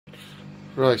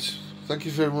Right, thank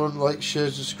you for everyone like,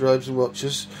 shares, subscribes and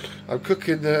watches. I'm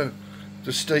cooking the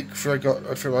steak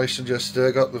from Iceland yesterday.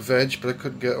 I got the veg but I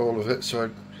couldn't get all of it, so I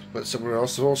went somewhere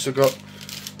else. I've also got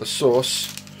a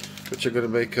sauce which I'm going to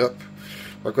make up.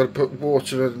 I've got to put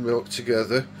water and milk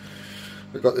together.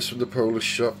 I got this from the Polish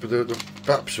shop, but the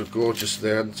baps were gorgeous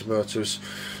there, and the tomatoes.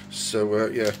 So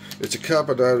yeah, it's a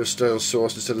carbonara style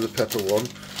sauce instead of the pepper one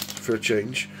for a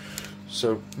change.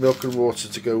 So milk and water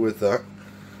to go with that.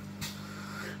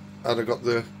 And I got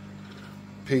the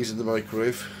peas in the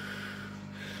microwave.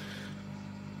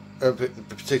 The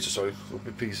potato, sorry,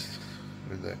 the peas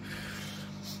in there.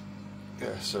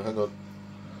 Yeah, so hang on.